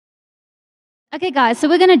Okay, guys, so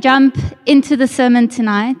we're going to jump into the sermon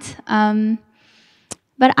tonight.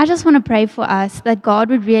 But I just want to pray for us that God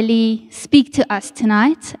would really speak to us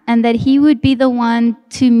tonight and that He would be the one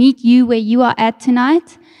to meet you where you are at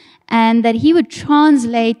tonight and that He would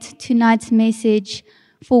translate tonight's message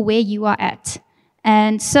for where you are at.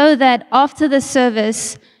 And so that after the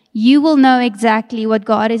service, you will know exactly what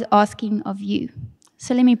God is asking of you.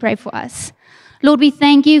 So let me pray for us. Lord, we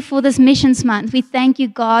thank you for this missions month. We thank you,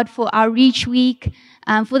 God, for our Reach Week,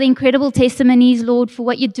 for the incredible testimonies, Lord, for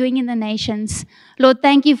what you're doing in the nations. Lord,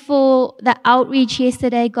 thank you for the outreach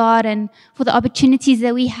yesterday, God, and for the opportunities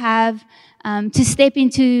that we have to step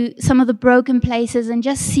into some of the broken places and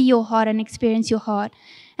just see your heart and experience your heart.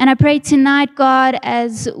 And I pray tonight, God,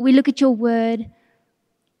 as we look at your word,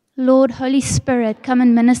 Lord, Holy Spirit, come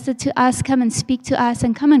and minister to us, come and speak to us,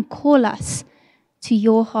 and come and call us to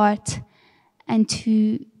your heart and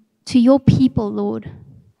to your people, Lord.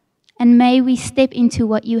 And may we step into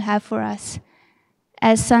what you have for us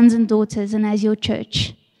as sons and daughters and as your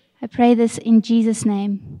church. I pray this in Jesus'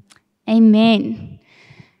 name. Amen.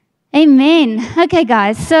 Amen. Okay,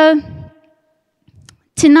 guys, so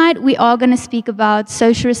tonight we are going to speak about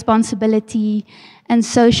social responsibility and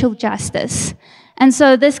social justice. And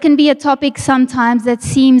so this can be a topic sometimes that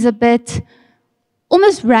seems a bit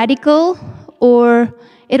almost radical, or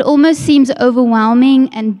it almost seems overwhelming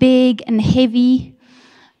and big and heavy.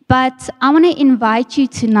 But I want to invite you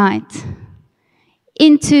tonight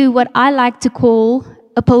into what I like to call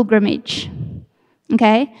a pilgrimage.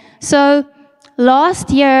 Okay? So last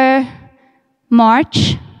year,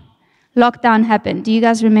 March, lockdown happened. Do you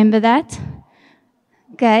guys remember that?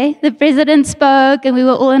 Okay? The president spoke and we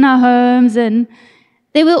were all in our homes, and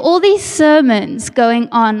there were all these sermons going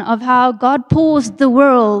on of how God paused the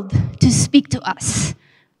world to speak to us.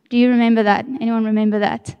 Do you remember that? Anyone remember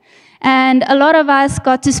that? And a lot of us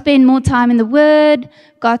got to spend more time in the Word,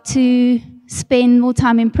 got to spend more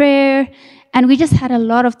time in prayer, and we just had a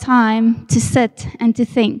lot of time to sit and to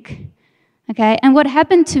think. Okay? And what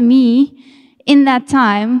happened to me in that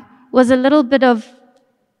time was a little bit of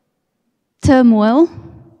turmoil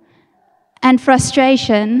and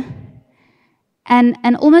frustration and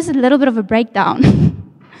almost a little bit of a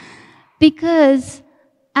breakdown. Because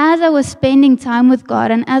as I was spending time with God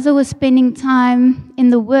and as I was spending time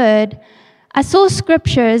in the Word, I saw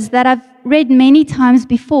scriptures that I've read many times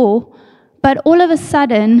before, but all of a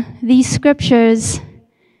sudden, these scriptures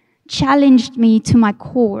challenged me to my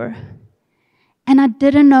core. And I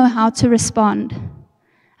didn't know how to respond.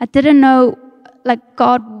 I didn't know, like,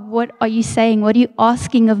 God, what are you saying? What are you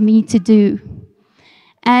asking of me to do?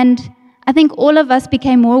 And I think all of us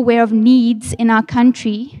became more aware of needs in our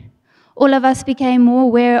country. All of us became more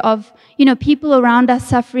aware of, people around us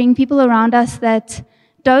suffering, people around us that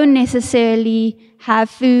don't necessarily have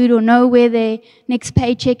food or know where their next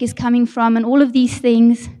paycheck is coming from, and all of these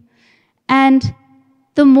things. And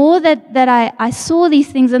the more that I saw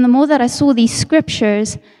these things and the more that I saw these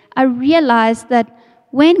scriptures, I realized that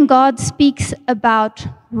when God speaks about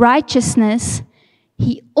righteousness,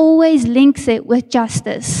 He always links it with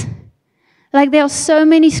justice. Like, there are so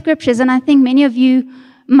many scriptures, and I think many of you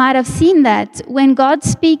might have seen that. When God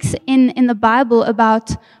speaks in the Bible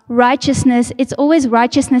about righteousness, it's always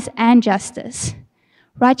righteousness and justice.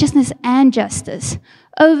 Righteousness and justice.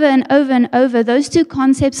 Over and over and over, those two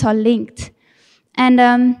concepts are linked.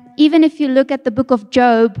 And even if you look at the book of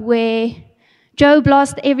Job, where Job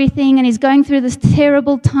lost everything and he's going through this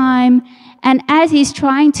terrible time, and as he's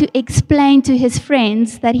trying to explain to his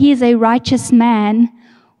friends that he is a righteous man,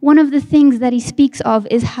 one of the things that he speaks of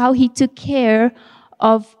is how he took care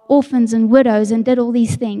of orphans and widows and did all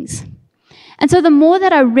these things. And so the more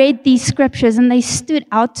that I read these scriptures and they stood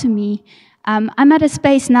out to me, I'm at a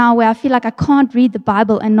space now where I feel like I can't read the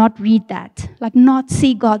Bible and not read that, like not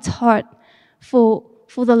see God's heart for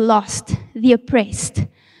the lost, the oppressed,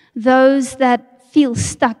 those that feel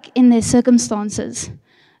stuck in their circumstances,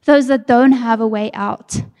 those that don't have a way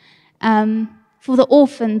out, for the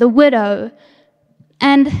orphan, the widow.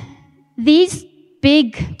 And these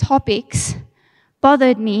big topics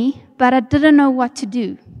bothered me, but I didn't know what to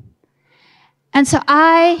do. And so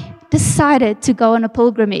I decided to go on a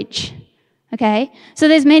pilgrimage. Okay? So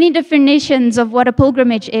there's many definitions of what a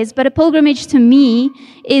pilgrimage is, but a pilgrimage to me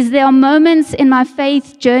is there are moments in my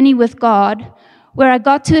faith journey with God where I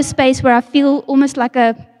got to a space where I feel almost like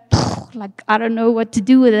I don't know what to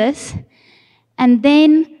do with this. And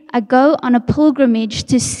then I go on a pilgrimage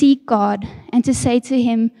to seek God and to say to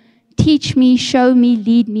Him, teach me, show me,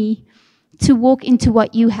 lead me to walk into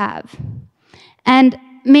what you have. And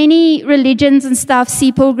many religions and stuff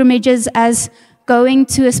see pilgrimages as going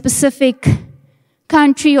to a specific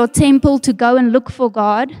country or temple to go and look for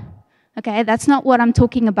God. Okay, that's not what I'm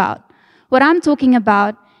talking about. What I'm talking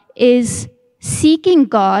about is seeking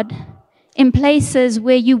God in places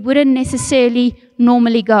where you wouldn't necessarily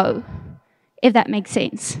normally go, if that makes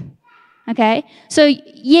sense. Okay, so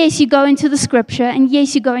yes, you go into the scripture, and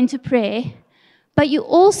yes, you go into prayer, but you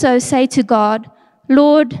also say to God,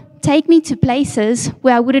 Lord, take me to places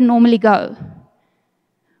where I wouldn't normally go.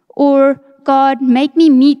 Or, God, make me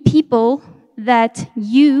meet people that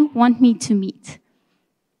you want me to meet.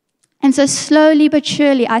 And so slowly but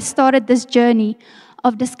surely, I started this journey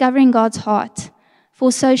of discovering God's heart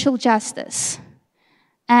for social justice.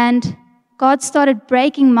 And God started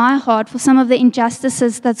breaking my heart for some of the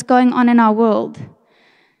injustices that's going on in our world.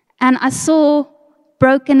 And I saw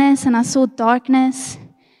brokenness, and I saw darkness,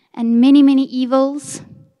 and many, many evils.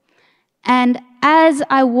 And as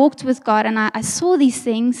I walked with God and I saw these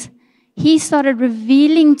things, He started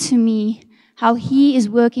revealing to me how He is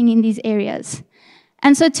working in these areas.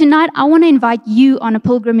 And so tonight, I want to invite you on a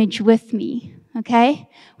pilgrimage with me, okay?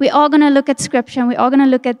 We are going to look at scripture, and we are going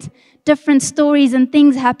to look at different stories and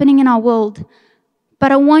things happening in our world.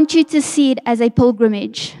 But I want you to see it as a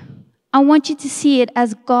pilgrimage. I want you to see it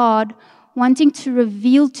as God wanting to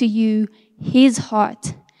reveal to you His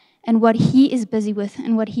heart and what He is busy with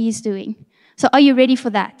and what He is doing. So are you ready for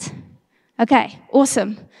that? Okay,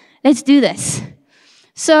 awesome. Let's do this.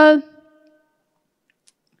 So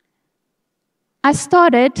I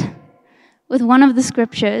started with one of the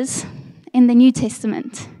scriptures in the New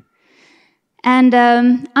Testament. And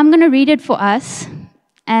I'm going to read it for us,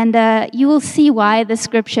 and you will see why the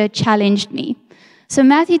scripture challenged me. So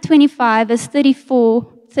Matthew 25, verse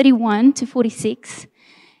 31 to 46,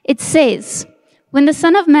 it says, when the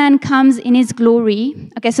Son of Man comes in His glory,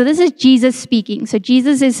 okay, so this is Jesus speaking. So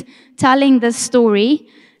Jesus is telling this story.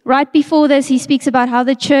 Right before this, He speaks about how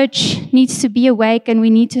the church needs to be awake and we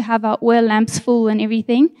need to have our oil lamps full and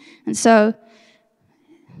everything. And so,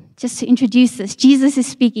 just to introduce this, Jesus is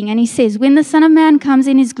speaking, and He says, when the Son of Man comes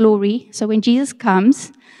in His glory, so when Jesus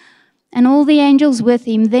comes, and all the angels with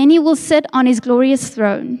Him, then He will sit on His glorious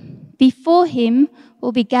throne. Before Him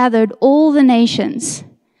will be gathered all the nations,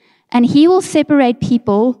 and He will separate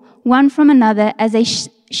people one from another as a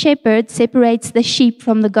shepherd separates the sheep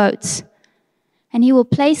from the goats. And He will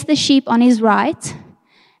place the sheep on His right,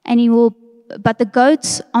 but the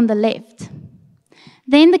goats on the left.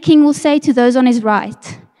 Then the King will say to those on His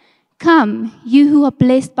right, come, you who are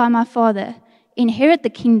blessed by my Father, inherit the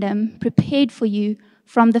kingdom prepared for you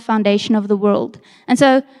from the foundation of the world. And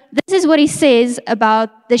so this is what He says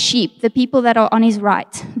about the sheep, the people that are on His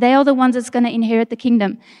right. They are the ones that's going to inherit the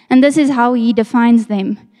kingdom. And this is how He defines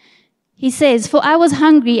them. He says, for I was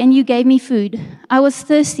hungry and you gave me food. I was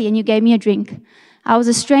thirsty and you gave me a drink. I was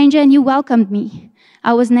a stranger and you welcomed me.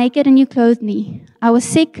 I was naked and you clothed me. I was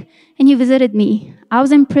sick and you visited me. I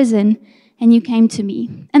was in prison and you came to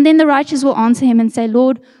me. And then the righteous will answer Him and say,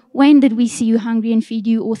 Lord, when did we see you hungry and feed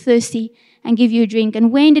you, or thirsty and give you a drink?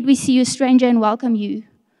 And when did we see you a stranger and welcome you,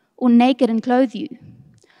 or naked and clothe you?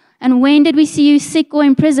 And when did we see you sick or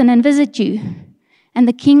in prison and visit you? And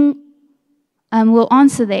the King will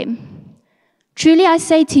answer them, truly I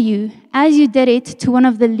say to you, as you did it to one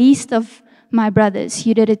of the least of my brothers,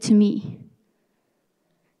 you did it to me.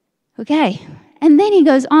 Okay, and then He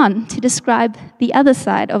goes on to describe the other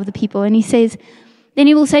side of the people, and He says, then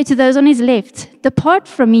He will say to those on His left, depart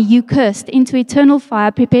from me, you cursed, into eternal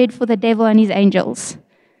fire prepared for the devil and his angels.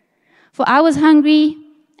 For I was hungry,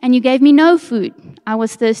 and you gave me no food. I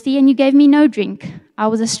was thirsty, and you gave me no drink. I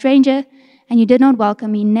was a stranger, and you did not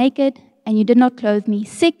welcome me, naked, and you did not clothe me,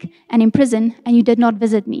 sick and in prison, and you did not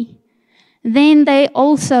visit me. Then they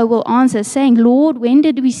also will answer, saying, Lord, when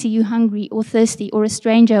did we see you hungry or thirsty or a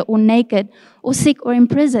stranger or naked or sick or in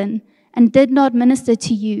prison, and did not minister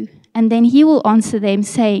to you? And then He will answer them,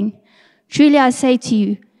 saying, truly I say to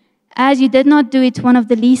you, as you did not do it to one of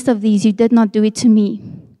the least of these, you did not do it to me.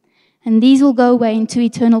 And these will go away into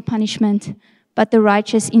eternal punishment, but the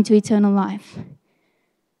righteous into eternal life.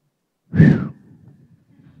 Whew.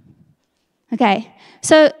 Okay,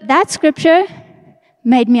 so that scripture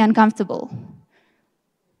made me uncomfortable.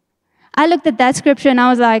 I looked at that scripture and I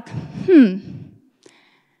was like,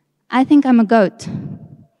 I think I'm a goat.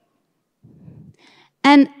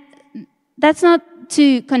 And that's not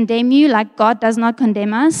to condemn you, like God does not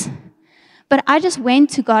condemn us. But I just went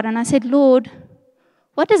to God and I said, Lord,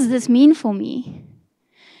 what does this mean for me?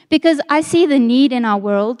 Because I see the need in our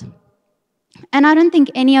world, and I don't think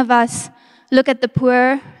any of us look at the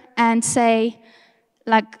poor and say,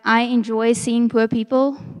 like, I enjoy seeing poor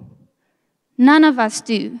people. None of us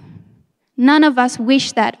do. None of us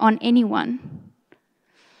wish that on anyone.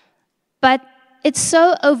 But it's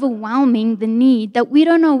so overwhelming, the need, that we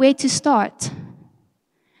don't know where to start.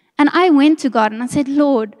 And I went to God and I said,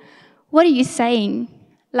 Lord, what are you saying?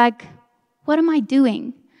 Like, what am I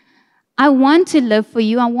doing? I want to live for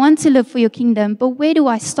you. I want to live for your kingdom, but where do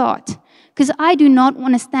I start? Because I do not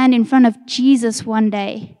want to stand in front of Jesus one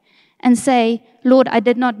day and say, Lord, I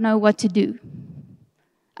did not know what to do.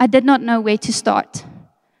 I did not know where to start.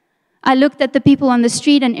 I looked at the people on the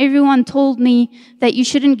street and everyone told me that you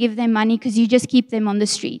shouldn't give them money because you just keep them on the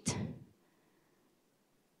street.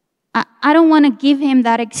 I don't want to give him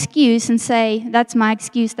that excuse and say, that's my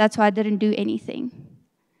excuse, that's why I didn't do anything.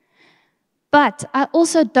 But I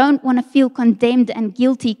also don't want to feel condemned and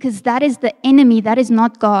guilty because that is the enemy, that is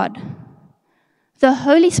not God. The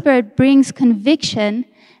Holy Spirit brings conviction,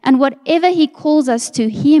 and whatever he calls us to,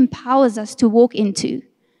 he empowers us to walk into.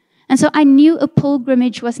 And so I knew a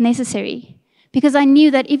pilgrimage was necessary because I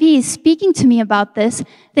knew that if he is speaking to me about this,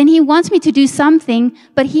 then he wants me to do something,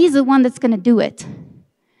 but he's the one that's going to do it.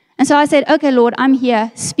 And so I said, okay, Lord, I'm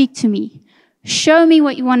here. Speak to me. Show me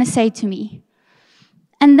what you want to say to me.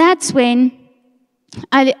 And that's when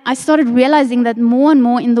I started realizing that more and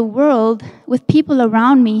more in the world, with people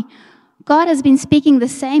around me, God has been speaking the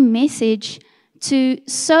same message to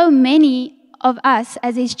so many of us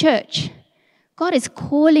as his church. God is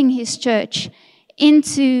calling his church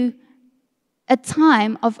into a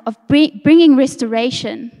time of bringing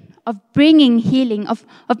restoration, of bringing healing, of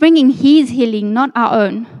bringing his healing, not our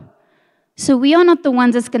own. So we are not the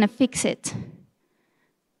ones that's going to fix it.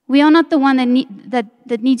 We are not the one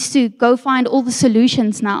that needs to go find all the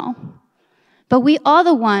solutions now. But we are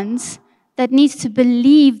the ones that needs to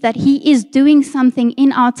believe that he is doing something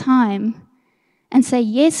in our time and say,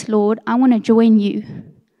 yes, Lord, I want to join you.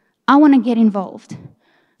 I want to get involved.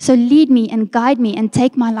 So lead me and guide me and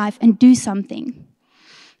take my life and do something.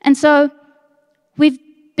 And so we've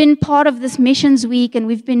been part of this missions week and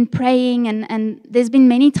we've been praying and there's been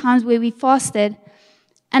many times where we fasted.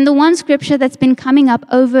 And the one scripture that's been coming up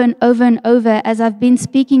over and over and over as I've been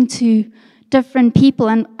speaking to different people,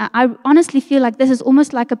 and I honestly feel like this is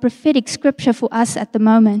almost like a prophetic scripture for us at the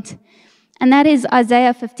moment, and that is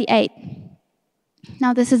Isaiah 58.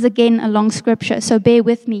 Now, this is again a long scripture, so bear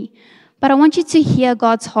with me. But I want you to hear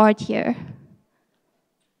God's heart here.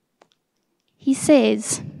 He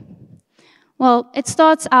says, well, it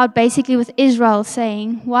starts out basically with Israel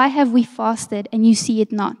saying, why have we fasted and you see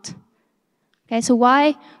it not? Okay, so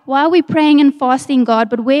why are we praying and fasting, God,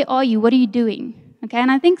 but where are you? What are you doing? Okay,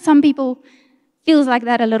 and I think some people feels like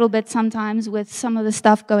that a little bit sometimes with some of the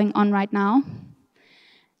stuff going on right now.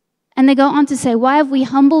 And they go on to say, why have we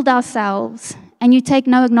humbled ourselves and you take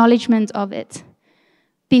no acknowledgement of it?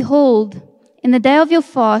 Behold, in the day of your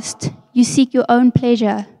fast, you seek your own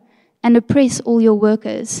pleasure and oppress all your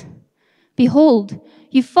workers. Behold,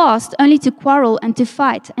 you fast only to quarrel and to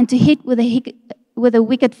fight and to hit with a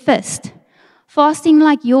wicked fist. Fasting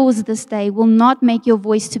like yours this day will not make your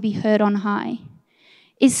voice to be heard on high.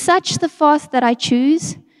 Is such the fast that I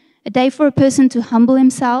choose, a day for a person to humble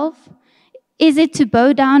himself? Is it to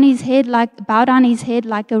bow down his head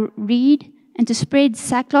like a reed and to spread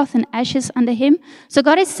sackcloth and ashes under him? So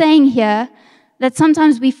God is saying here that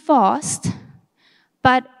sometimes we fast,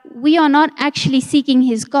 but we are not actually seeking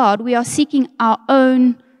his God. We are seeking our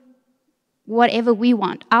own whatever we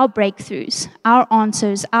want, our breakthroughs, our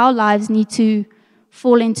answers, our lives need to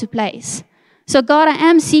fall into place. So God, I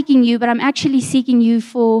am seeking you, but I'm actually seeking you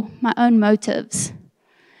for my own motives.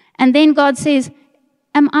 And then God says,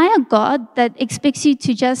 am I a God that expects you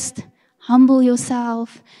to just humble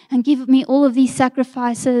yourself and give me all of these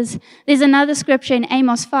sacrifices? There's another scripture in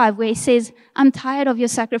Amos 5 where it says, I'm tired of your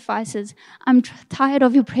sacrifices. I'm tired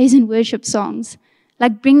of your praise and worship songs.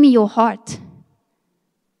 Like, bring me your heart.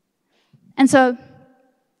 And so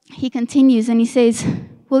he continues and he says,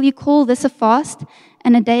 will you call this a fast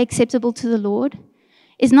and a day acceptable to the Lord?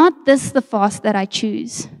 Is not this the fast that I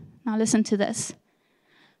choose? Now listen to this.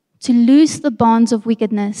 To loose the bonds of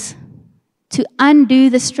wickedness, to undo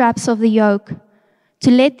the straps of the yoke, to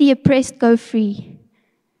let the oppressed go free,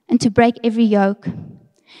 and to break every yoke.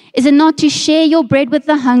 Is it not to share your bread with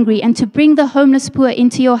the hungry and to bring the homeless poor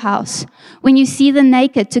into your house, when you see the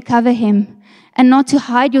naked to cover him, and not to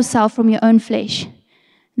hide yourself from your own flesh?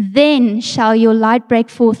 Then shall your light break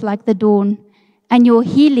forth like the dawn, and your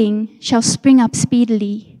healing shall spring up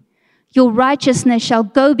speedily. Your righteousness shall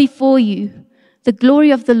go before you. The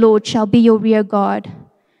glory of the Lord shall be your rear guard.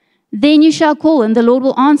 Then you shall call, and the Lord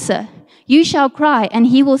will answer. You shall cry, and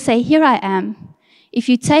he will say, here I am. If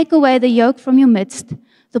you take away the yoke from your midst,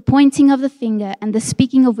 the pointing of the finger and the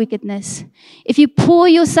speaking of wickedness, if you pour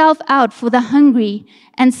yourself out for the hungry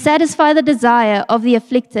and satisfy the desire of the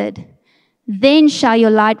afflicted, Then shall your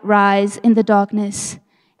light rise in the darkness,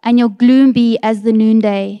 and your gloom be as the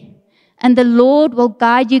noonday. And the Lord will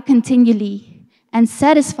guide you continually, and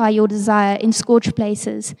satisfy your desire in scorched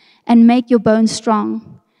places, and make your bones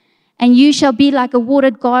strong. And you shall be like a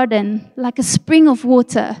watered garden, like a spring of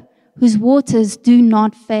water, whose waters do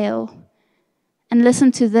not fail. And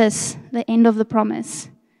listen to this, the end of the promise.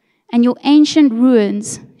 And your ancient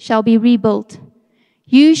ruins shall be rebuilt.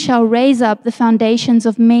 You shall raise up the foundations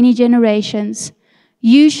of many generations.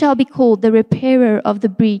 You shall be called the repairer of the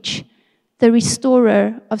breach, the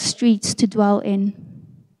restorer of streets to dwell in.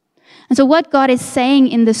 And so what God is saying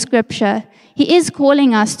in the scripture, He is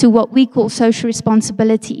calling us to what we call social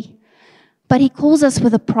responsibility. But He calls us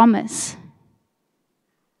with a promise.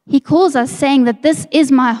 He calls us saying that this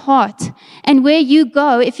is my heart. And where you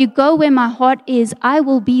go, if you go where my heart is, I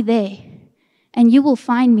will be there. And you will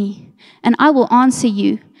find me. And I will answer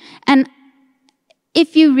you. And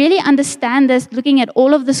if you really understand this, looking at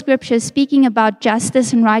all of the scriptures speaking about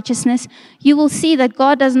justice and righteousness, you will see that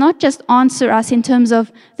God does not just answer us in terms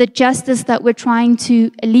of the justice that we're trying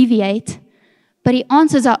to alleviate, but He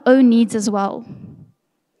answers our own needs as well.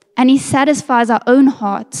 And He satisfies our own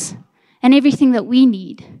hearts and everything that we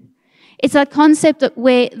need. It's that concept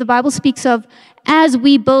where the Bible speaks of, as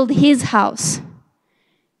we build His house,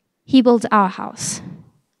 He builds our house.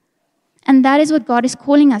 And that is what God is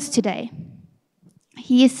calling us today.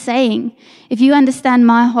 He is saying, if you understand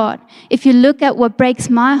my heart, if you look at what breaks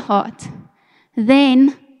my heart,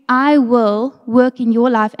 then I will work in your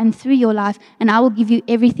life and through your life, and I will give you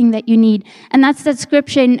everything that you need. And that's that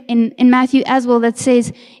scripture in Matthew as well that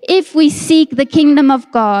says, if we seek the kingdom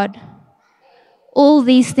of God, all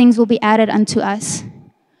these things will be added unto us.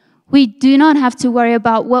 We do not have to worry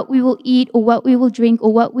about what we will eat or what we will drink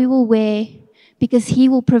or what we will wear, because He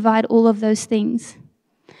will provide all of those things.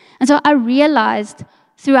 And so I realized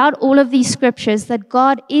throughout all of these scriptures that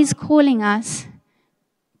God is calling us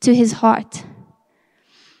to His heart.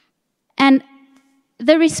 And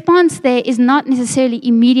the response there is not necessarily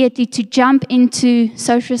immediately to jump into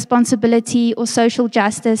social responsibility or social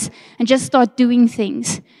justice and just start doing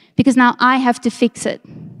things, because now I have to fix it.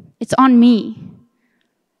 It's on me.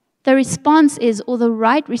 The response is, or the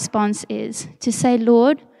right response is, to say,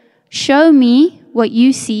 Lord, show me what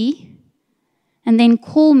you see, and then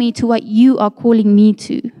call me to what you are calling me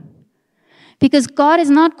to. Because God is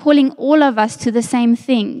not calling all of us to the same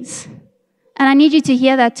things. And I need you to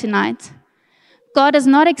hear that tonight. God does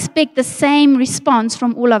not expect the same response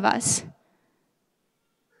from all of us.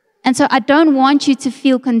 And so I don't want you to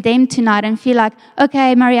feel condemned tonight and feel like,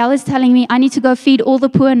 okay, Marielle is telling me I need to go feed all the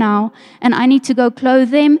poor now, and I need to go clothe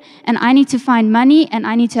them, and I need to find money, and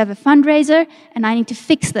I need to have a fundraiser, and I need to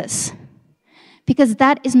fix this. Because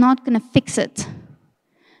that is not going to fix it.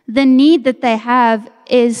 The need that they have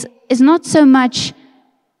is not so much,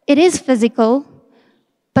 it is physical,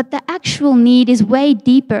 but the actual need is way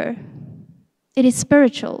deeper. It is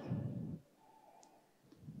spiritual.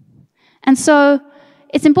 And so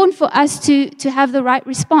it's important for us to have the right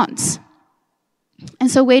response. And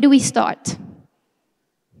so where do we start?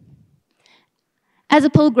 As a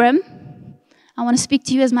pilgrim, I want to speak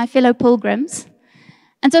to you as my fellow pilgrims.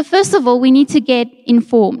 And so first of all, we need to get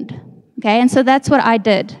informed. Okay, and so that's what I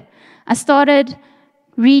did. I started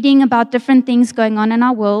reading about different things going on in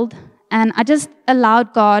our world, and I just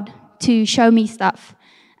allowed God to show me stuff.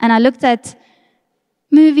 And I looked at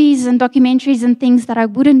movies and documentaries and things that I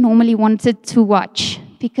wouldn't normally wanted to watch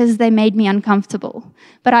because they made me uncomfortable.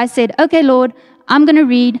 But I said, okay, Lord, I'm going to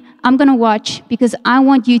read, I'm going to watch, because I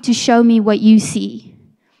want you to show me what you see.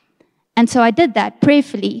 And so I did that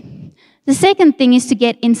prayerfully. The second thing is to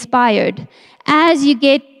get inspired. As you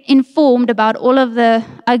get informed about all of the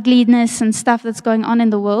ugliness and stuff that's going on in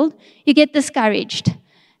the world, you get discouraged,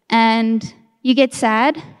 and you get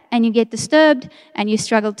sad, and you get disturbed, and you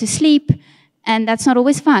struggle to sleep, and that's not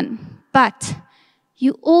always fun. But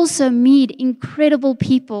you also meet incredible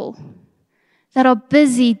people that are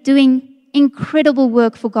busy doing incredible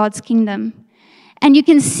work for God's kingdom. And you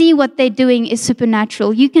can see what they're doing is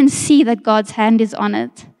supernatural. You can see that God's hand is on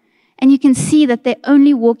it. And you can see that they're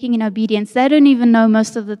only walking in obedience. They don't even know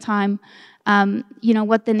most of the time,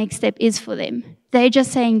 what the next step is for them. They're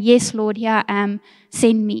just saying, yes, Lord, here I am,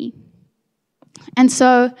 send me. And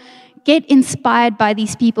so get inspired by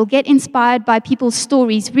these people. Get inspired by people's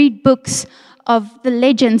stories. Read books of the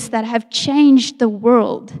legends that have changed the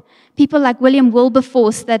world. People like William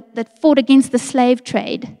Wilberforce that fought against the slave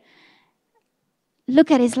trade. Look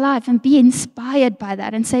at his life and be inspired by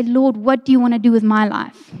that and say, Lord, what do you want to do with my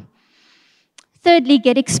life? Thirdly,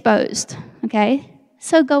 get exposed, okay?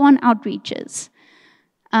 So go on outreaches.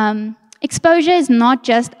 exposure is not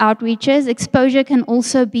just outreaches. Exposure can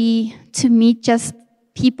also be to meet just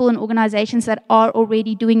people and organizations that are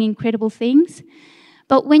already doing incredible things.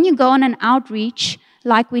 But when you go on an outreach,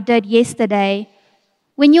 like we did yesterday,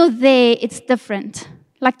 when you're there, it's different.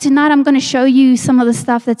 Like tonight, I'm going to show you some of the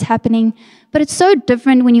stuff that's happening, but it's so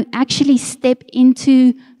different when you actually step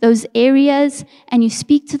into those areas and you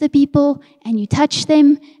speak to the people and you touch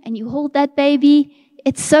them and you hold that baby.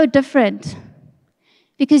 It's so different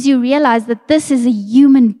because you realize that this is a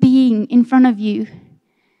human being in front of you.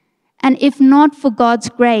 And if not for God's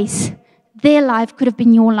grace, their life could have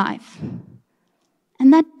been your life.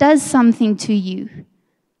 And that does something to you.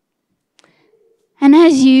 And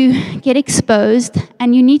as you get exposed,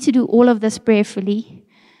 and you need to do all of this prayerfully,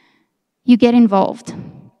 you get involved.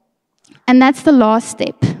 And that's the last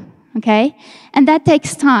step, okay? And that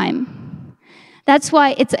takes time. That's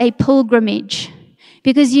why it's a pilgrimage,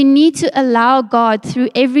 because you need to allow God through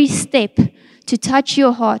every step to touch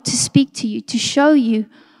your heart, to speak to you, to show you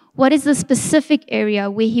what is the specific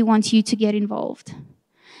area where He wants you to get involved.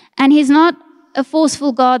 And He's not a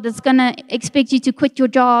forceful God that's going to expect you to quit your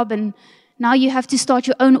job and now you have to start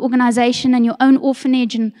your own organization and your own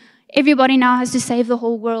orphanage and everybody now has to save the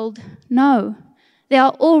whole world. No. There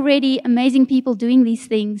are already amazing people doing these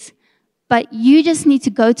things, but you just need to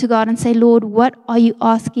go to God and say, Lord, what are you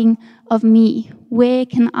asking of me? Where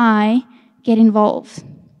can I get involved?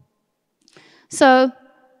 So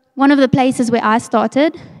one of the places where I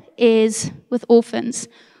started is with orphans,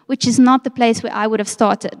 which is not the place where I would have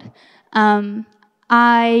started.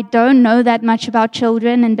 I don't know that much about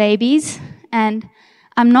children and babies, and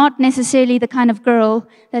I'm not necessarily the kind of girl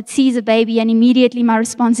that sees a baby and immediately my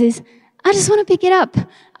response is, I just want to pick it up.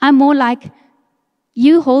 I'm more like,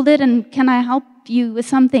 you hold it and can I help you with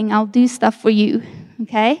something? I'll do stuff for you,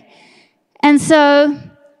 okay? And so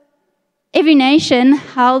every nation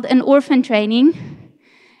held an orphan training,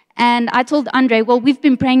 and I told Andre, well, we've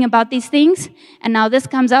been praying about these things, and now this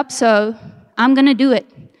comes up, so I'm going to do it.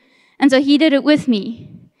 And so he did it with me.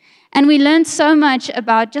 And we learned so much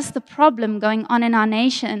about just the problem going on in our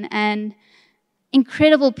nation and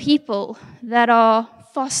incredible people that are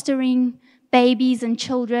fostering babies and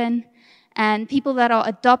children and people that are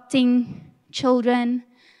adopting children,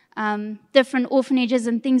 different orphanages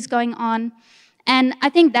and things going on. And I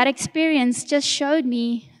think that experience just showed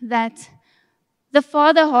me that the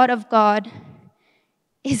Father heart of God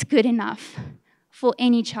is good enough for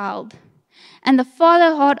any child. And the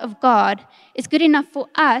Father heart of God is good enough for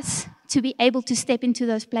us to be able to step into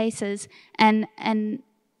those places and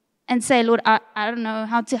say, Lord, I don't know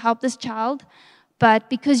how to help this child,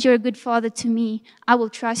 but because you're a good Father to me, I will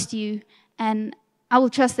trust you, and I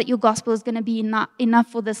will trust that your gospel is going to be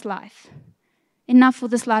enough for this life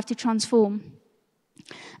to transform.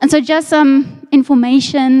 And so just some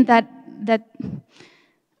information that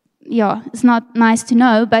it's not nice to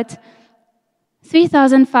know, but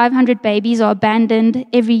 3,500 babies are abandoned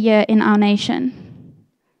every year in our nation.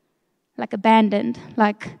 Like abandoned,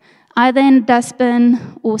 like either in a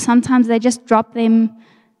dustbin, or sometimes they just drop them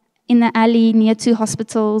in the alley near to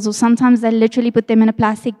hospitals, or sometimes they literally put them in a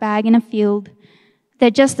plastic bag in a field.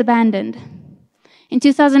 They're just abandoned. In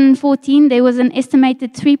 2014, there was an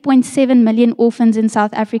estimated 3.7 million orphans in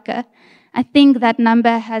South Africa. I think that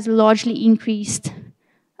number has largely increased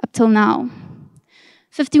up till now.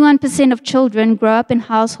 51% of children grow up in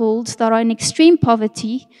households that are in extreme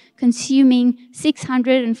poverty, consuming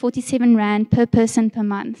 647 rand per person per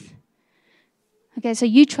month. Okay, so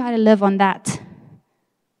you try to live on that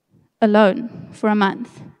alone for a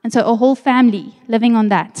month. And so a whole family living on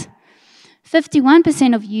that.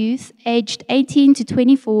 51% of youth aged 18 to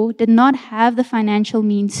 24 did not have the financial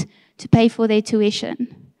means to pay for their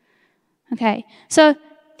tuition. Okay, so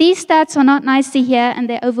these stats are not nice to hear and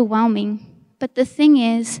they're overwhelming. But the thing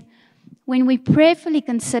is, when we prayerfully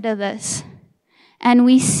consider this, and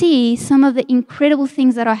we see some of the incredible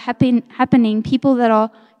things that are happening, people that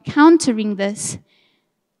are countering this,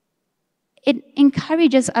 it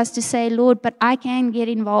encourages us to say, Lord, but I can get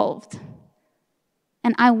involved.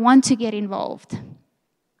 And I want to get involved.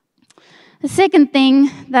 The second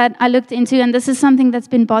thing that I looked into, and this is something that's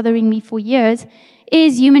been bothering me for years,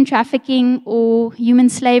 is human trafficking or human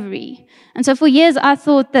slavery. And so for years I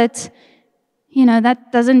thought that,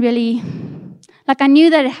 that doesn't really, I knew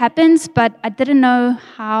that it happens, but I didn't know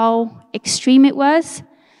how extreme it was.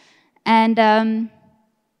 And I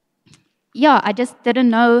just didn't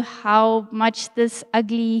know how much this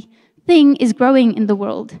ugly thing is growing in the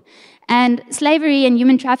world. And slavery and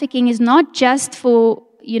human trafficking is not just for,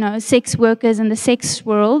 sex workers in the sex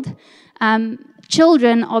world.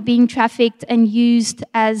 Children are being trafficked and used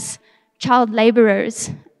as child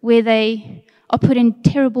laborers where they are put in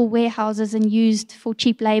terrible warehouses and used for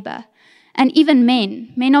cheap labor. And even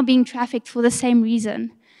men are being trafficked for the same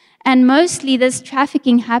reason. And mostly this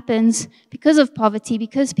trafficking happens because of poverty,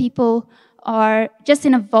 because people are just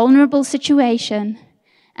in a vulnerable situation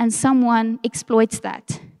and someone exploits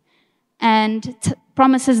that and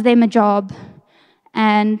promises them a job,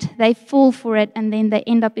 and they fall for it, and then they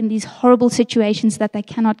end up in these horrible situations that they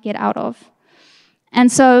cannot get out of.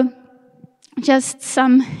 And so, just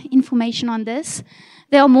some information on this.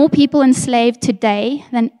 There are more people enslaved today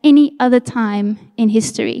than any other time in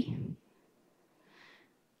history.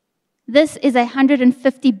 This is a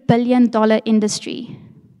 $150 billion industry.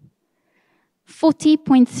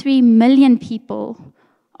 40.3 million people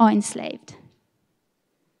are enslaved.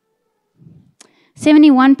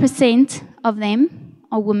 71% of them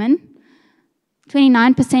are women,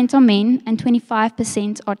 29% are men, and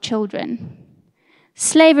 25% are children.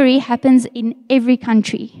 Slavery happens in every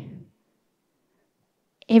country.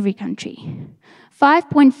 Every country.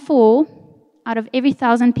 5.4 out of every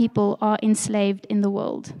 1,000 people are enslaved in the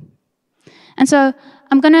world. And so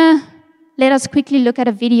I'm going to let us quickly look at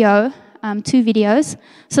a video, 2 videos.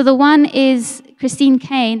 So the one is Christine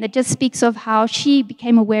Caine, that just speaks of how she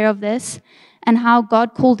became aware of this and how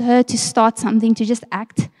God called her to start something, to just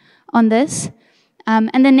act on this.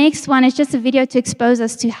 And the next one is just a video to expose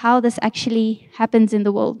us to how this actually happens in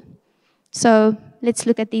the world. So let's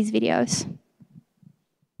look at these videos.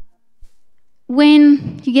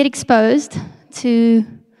 When you get exposed to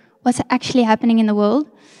what's actually happening in the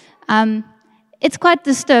world, it's quite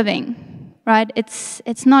disturbing, right?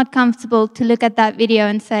 It's not comfortable to look at that video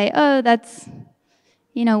and say, oh, that's,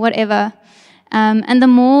 whatever. And the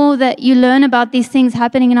more that you learn about these things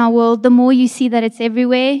happening in our world, the more you see that it's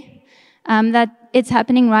everywhere, that it's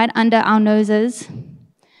happening right under our noses.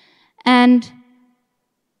 And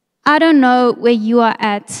I don't know where you are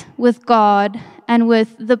at with God and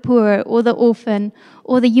with the poor or the orphan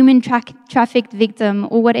or the human trafficked victim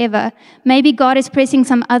or whatever. Maybe God is pressing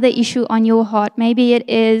some other issue on your heart. Maybe it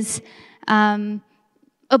is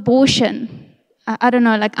abortion. I don't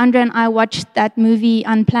know, like Andrea and I watched that movie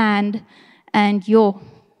Unplanned, and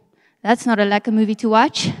that's not a movie to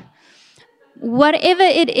watch. Whatever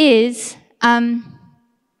it is,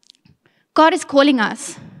 God is calling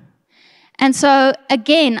us. And so,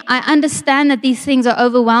 again, I understand that these things are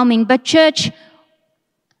overwhelming, but church,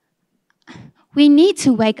 we need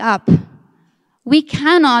to wake up. We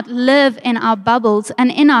cannot live in our bubbles and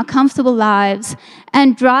in our comfortable lives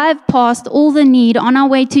and drive past all the need on our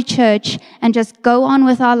way to church and just go on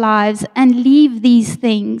with our lives and leave these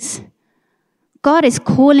things. God is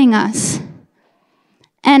calling us.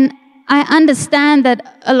 And I understand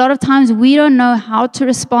that a lot of times we don't know how to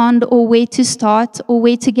respond or where to start or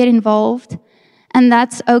where to get involved. And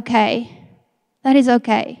that's okay. That is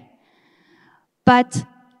okay. But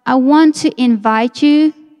I want to invite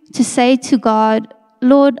you to say to God,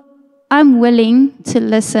 Lord, I'm willing to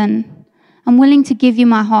listen. I'm willing to give you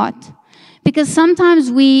my heart. Because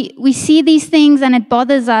sometimes we see these things and it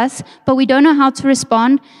bothers us, but we don't know how to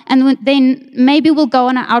respond. And then maybe we'll go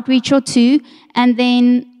on an outreach or 2, and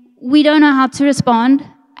then we don't know how to respond,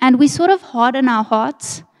 and we sort of harden our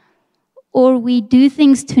hearts, or we do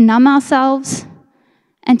things to numb ourselves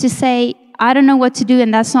and to say, I don't know what to do,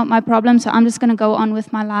 and that's not my problem, so I'm just going to go on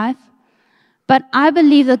with my life. But I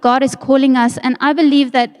believe that God is calling us, and I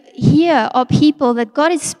believe that here are people that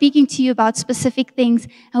God is speaking to you about specific things,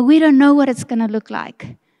 and we don't know what it's going to look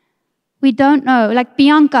like. We don't know. Like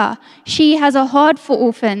Bianca, she has a heart for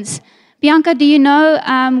orphans. Bianca, do you know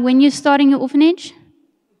when you're starting your orphanage?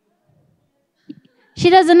 She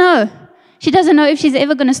doesn't know. She doesn't know if she's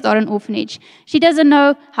ever going to start an orphanage. She doesn't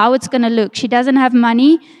know how it's going to look. She doesn't have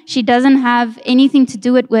money. She doesn't have anything to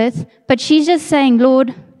do it with. But she's just saying,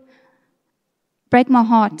 Lord, break my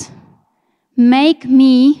heart. Make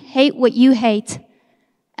me hate what you hate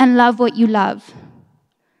and love what you love.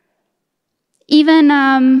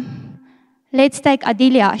 Even, let's take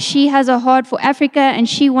Adelia. She has a heart for Africa, and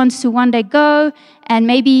she wants to one day go and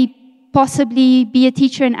maybe possibly be a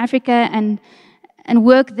teacher in Africa and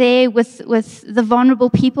work there with the vulnerable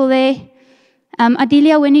people there.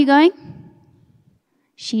 Adelia, when are you going?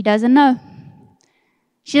 She doesn't know.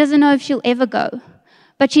 She doesn't know if she'll ever go.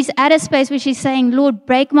 But she's at a space where she's saying, Lord,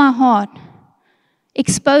 break my heart.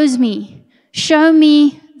 Expose me. Show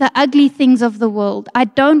me the ugly things of the world. I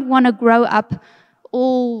don't want to grow up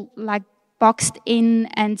all like boxed in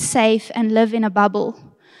and safe and live in a bubble.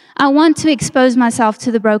 I want to expose myself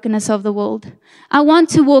to the brokenness of the world. I want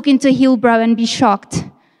to walk into Hillbrow and be shocked.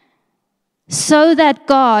 So that,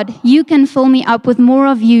 God, you can fill me up with more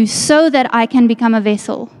of you so that I can become a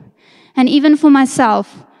vessel. And even for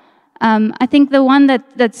myself, I think the one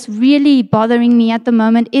that's really bothering me at the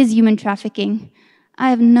moment is human trafficking. I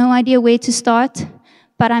have no idea where to start,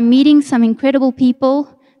 but I'm meeting some incredible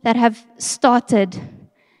people that have started,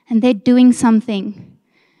 and they're doing something.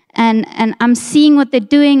 And I'm seeing what they're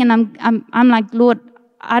doing, and I'm like, Lord,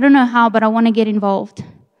 I don't know how, but I want to get involved.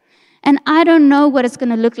 And I don't know what it's going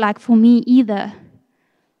to look like for me either.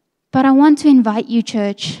 But I want to invite you,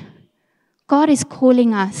 church. God is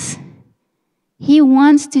calling us. He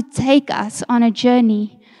wants to take us on a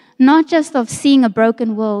journey, not just of seeing a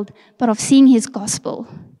broken world, but of seeing His gospel.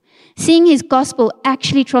 Seeing His gospel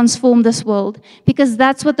actually transform this world, because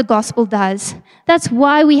that's what the gospel does. That's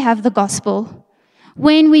why we have the gospel.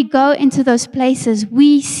 When we go into those places,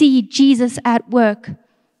 we see Jesus at work.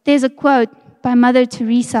 There's a quote by Mother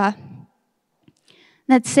Teresa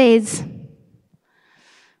that says,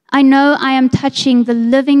 "I know I am touching the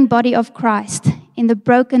living body of Christ in the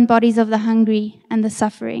broken bodies of the hungry and the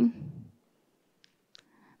suffering."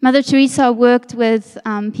 Mother Teresa worked with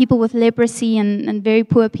people with leprosy and very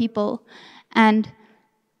poor people. And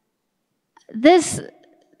this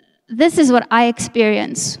is what I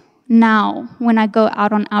experience now when I go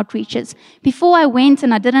out on outreaches. Before I went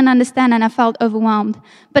and I didn't understand and I felt overwhelmed.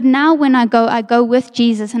 But now when I go with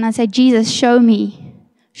Jesus and I say, Jesus, show me.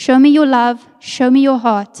 Show me your love. Show me your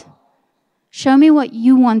heart. Show me what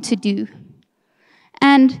you want to do.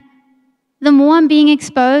 And the more I'm being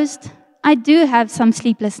exposed, I do have some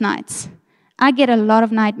sleepless nights. I get a lot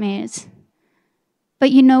of nightmares.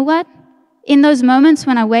 But you know what? In those moments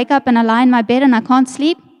when I wake up and I lie in my bed and I can't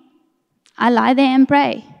sleep, I lie there and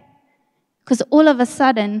pray. Because all of a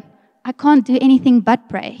sudden, I can't do anything but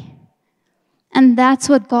pray. And that's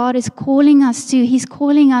what God is calling us to. He's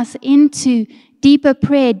calling us into deeper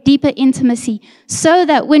prayer, deeper intimacy, so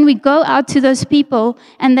that when we go out to those people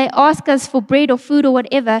and they ask us for bread or food or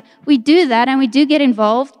whatever, we do that and we do get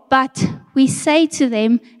involved, but we say to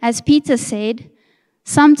them, as Peter said,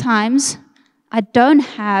 sometimes I don't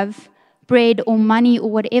have bread or money or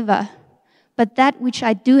whatever, but that which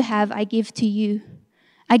I do have, I give to you.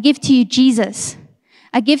 I give to you Jesus.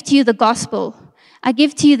 I give to you the gospel. I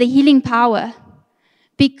give to you the healing power.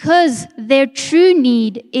 Because their true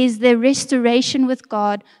need is their restoration with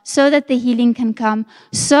God, so that the healing can come,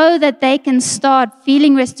 so that they can start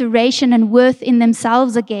feeling restoration and worth in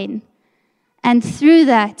themselves again. And through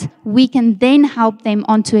that, we can then help them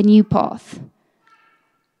onto a new path.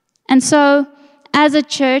 And so, as a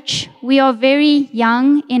church, we are very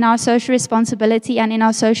young in our social responsibility and in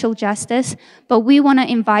our social justice, but we want to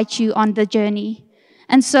invite you on the journey.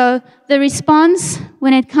 And so, the response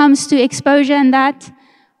when it comes to exposure and that,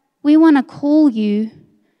 we want to call you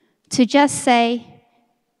to just say,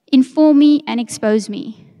 inform me and expose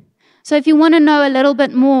me. So if you want to know a little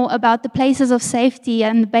bit more about the places of safety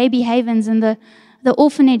and the baby havens and the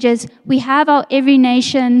orphanages, we have our Every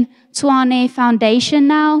Nation Tshwane Foundation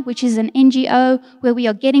now, which is an NGO where we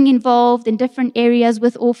are getting involved in different areas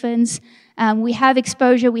with orphans. We have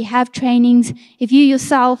exposure, we have trainings. If you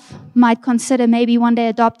yourself might consider maybe one day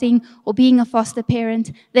adopting or being a foster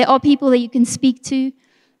parent, there are people that you can speak to.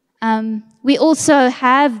 We also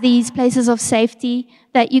have these places of safety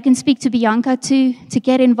that you can speak to Bianca to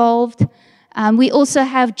get involved. We also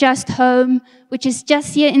have Just Home, which is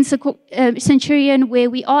just here in Centurion,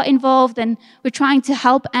 where we are involved and we're trying to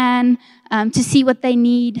help Anne to see what they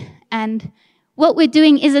need. And what we're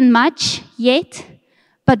doing isn't much yet,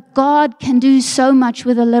 but God can do so much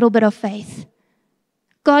with a little bit of faith.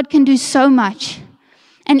 God can do so much.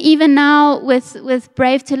 And even now with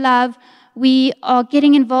Brave to Love, we are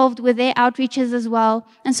getting involved with their outreaches as well.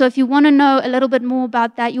 And so if you want to know a little bit more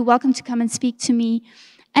about that, you're welcome to come and speak to me.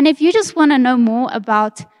 And if you just want to know more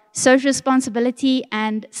about social responsibility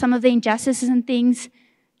and some of the injustices and things,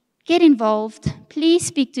 get involved. Please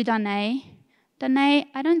speak to Danae. Danae,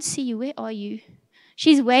 I don't see you. Where are you?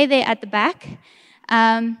 She's way there at the back.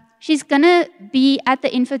 She's going to be at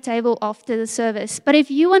the info table after the service. But if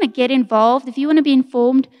you want to get involved, if you want to be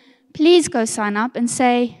informed, please go sign up and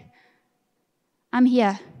say, I'm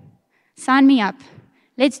here. Sign me up.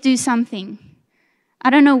 Let's do something. I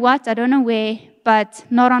don't know what, I don't know where, but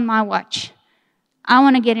not on my watch. I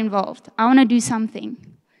want to get involved. I want to do something.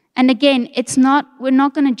 And again, we're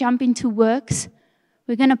not going to jump into works.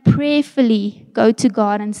 We're going to prayerfully go to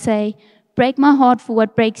God and say, break my heart for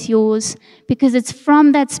what breaks yours, because it's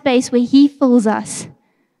from that space where He fills us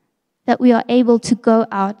that we are able to go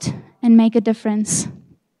out and make a difference.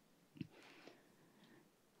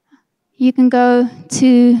 You can go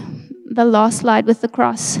to the last slide with the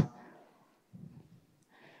cross.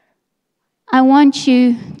 I want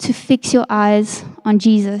you to fix your eyes on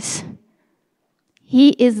Jesus. He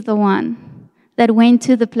is the one that went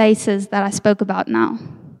to the places that I spoke about now.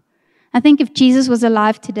 I think if Jesus was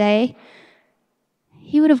alive today,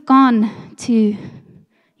 he would have gone to,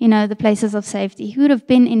 the places of safety. He would have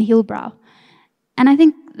been in Hillbrow. And I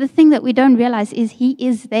think the thing that we don't realize is he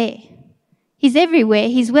is there. He's everywhere.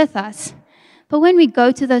 He's with us. But when we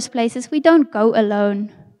go to those places, we don't go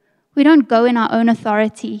alone. We don't go in our own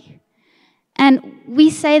authority. And we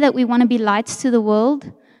say that we want to be lights to the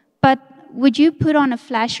world, but would you put on a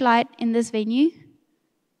flashlight in this venue?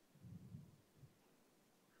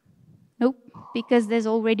 Nope, because there's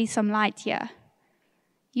already some light here.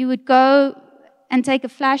 You would go and take a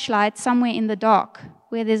flashlight somewhere in the dark,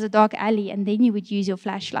 where there's a dark alley, and then you would use your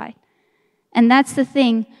flashlight. And that's the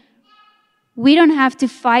thing. We don't have to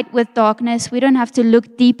fight with darkness. We don't have to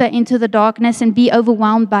look deeper into the darkness and be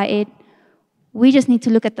overwhelmed by it. We just need to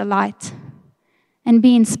look at the light and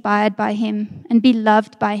be inspired by him and be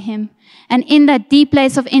loved by him. And in that deep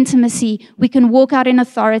place of intimacy, we can walk out in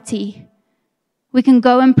authority. We can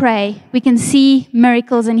go and pray. We can see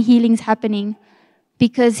miracles and healings happening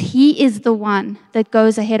because he is the one that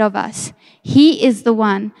goes ahead of us. He is the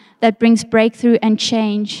one that brings breakthrough and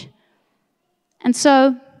change. And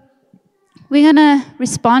so we're going to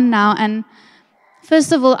respond now. And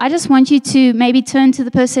first of all, I just want you to maybe turn to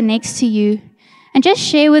the person next to you and just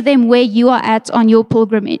share with them where you are at on your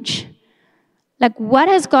pilgrimage. Like, what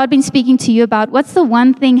has God been speaking to you about? What's the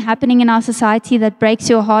one thing happening in our society that breaks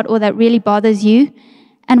your heart or that really bothers you?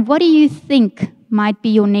 And what do you think might be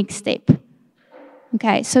your next step?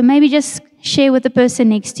 Okay, so maybe just share with the person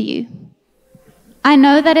next to you. I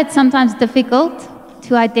know that it's sometimes difficult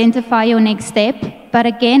to identify your next step, but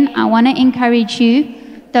again, I want to encourage you,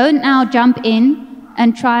 don't now jump in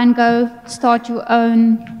and try and go start your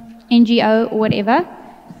own NGO or whatever.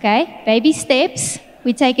 Okay, baby steps.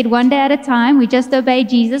 We take it one day at a time. We just obey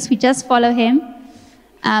Jesus. We just follow him.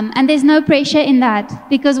 And there's no pressure in that,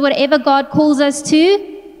 because whatever God calls us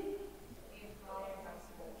to,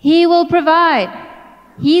 he will provide.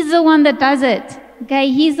 He's the one that does it. Okay,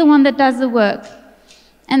 he's the one that does the work.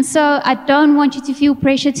 And so I don't want you to feel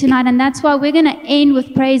pressure tonight, and that's why we're going to end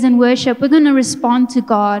with praise and worship. We're going to respond to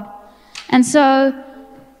God. And so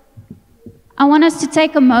I want us to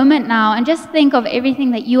take a moment now and just think of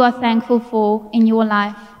everything that you are thankful for in your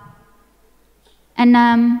life. And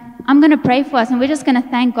I'm going to pray for us, and we're just going to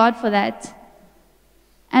thank God for that.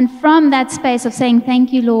 And from that space of saying,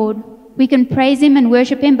 thank you, Lord, we can praise him and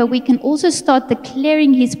worship him, but we can also start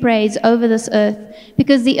declaring his praise over this earth,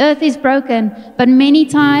 because the earth is broken, but many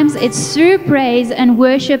times it's through praise and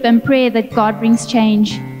worship and prayer that God brings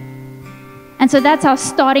change. And so that's our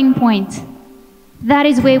starting point. That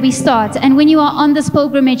is where we start. And when you are on this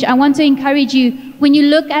pilgrimage, I want to encourage you, when you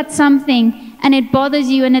look at something and it bothers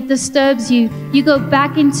you and it disturbs you, you go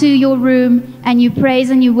back into your room and you praise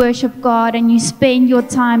and you worship God and you spend your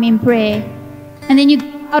time in prayer. And then you go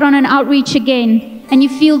out on an outreach again and you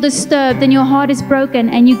feel disturbed and your heart is broken,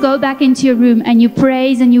 and you go back into your room and you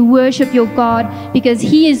praise and you worship your God, because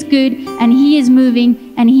he is good and he is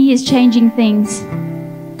moving and he is changing things.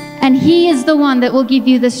 And he is the one that will give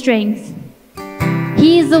you the strength.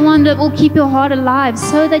 He is the one that will keep your heart alive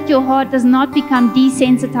so that your heart does not become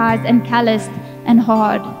desensitized and calloused and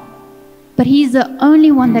hard. But he's the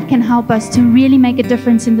only one that can help us to really make a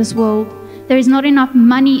difference in this world. There is not enough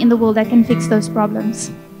money in the world that can fix those problems.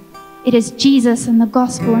 It is Jesus and the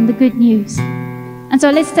gospel and the good news. And so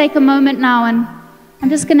let's take a moment now, and I'm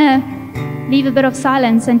just going to leave a bit of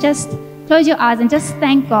silence and just close your eyes and just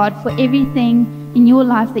thank God for everything in your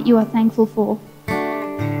life that you are thankful for.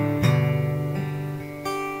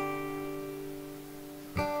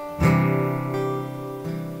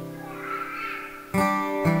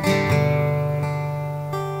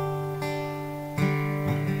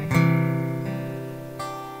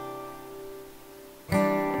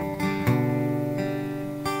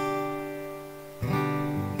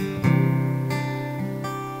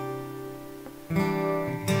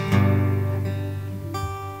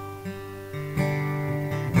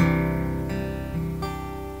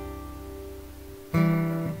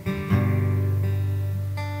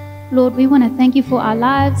 Lord, we want to thank you for our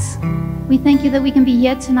lives. We thank you that we can be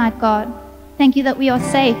here tonight, God. Thank you that we are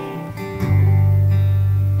safe.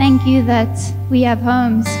 Thank you that we have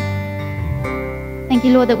homes. Thank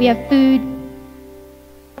you, Lord, that we have food.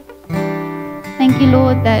 Thank you,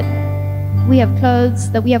 Lord, that we have clothes,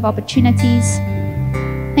 that we have opportunities.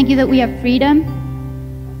 Thank you that we have freedom.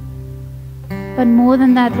 But more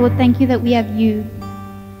than that, Lord, thank you that we have you.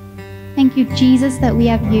 Thank you, Jesus, that we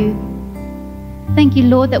have you. Thank you,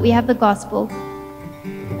 Lord, that we have the gospel.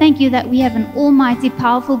 Thank you that we have an almighty,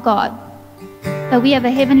 powerful God, that we have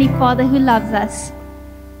a heavenly Father who loves us,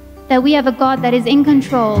 that we have a God that is in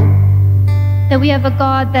control, that we have a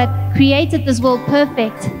God that created this world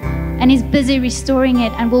perfect and is busy restoring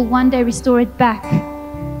it and will one day restore it back.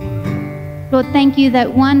 Lord, thank you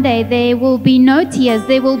that one day there will be no tears,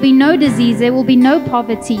 there will be no disease, there will be no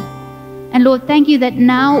poverty. And Lord, thank you that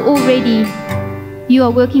now already you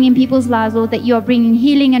are working in people's lives, Lord, that you are bringing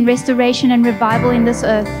healing and restoration and revival in this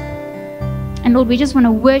earth. And Lord, we just want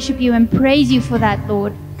to worship you and praise you for that,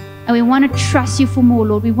 Lord. And we want to trust you for more,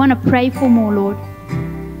 Lord. We want to pray for more, Lord.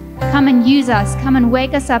 Come and use us. Come and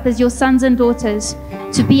wake us up as your sons and daughters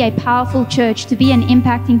to be a powerful church, to be an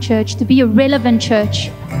impacting church, to be a relevant church,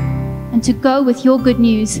 and to go with your good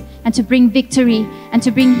news and to bring victory and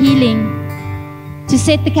to bring healing, to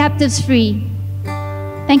set the captives free.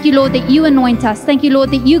 Thank you, Lord, that you anoint us. Thank you,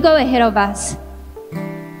 Lord, that you go ahead of us.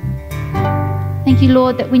 Thank you,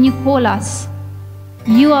 Lord, that when you call us,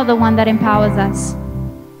 you are the one that empowers us.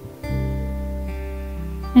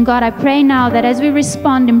 And God, I pray now that as we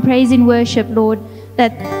respond in praise and worship, Lord,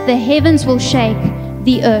 that the heavens will shake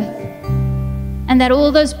the earth and that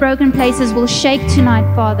all those broken places will shake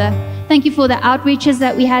tonight, Father. Thank you for the outreaches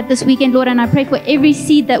that we had this weekend, Lord, and I pray for every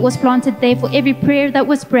seed that was planted there, for every prayer that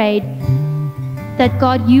was prayed, that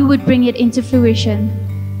God, you would bring it into fruition.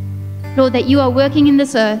 Lord, that you are working in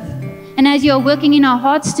this earth, and as you are working in our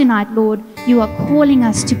hearts tonight, Lord, you are calling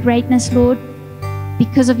us to greatness, Lord,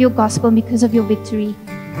 because of your gospel and because of your victory.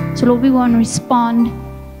 So, Lord, we want to respond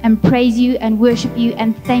and praise you and worship you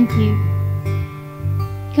and thank you.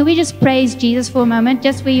 Can we just praise Jesus for a moment,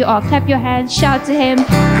 just where you are? Clap your hands, shout to him.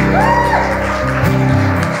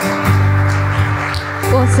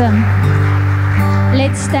 Awesome.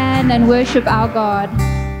 Let's stand and worship our God.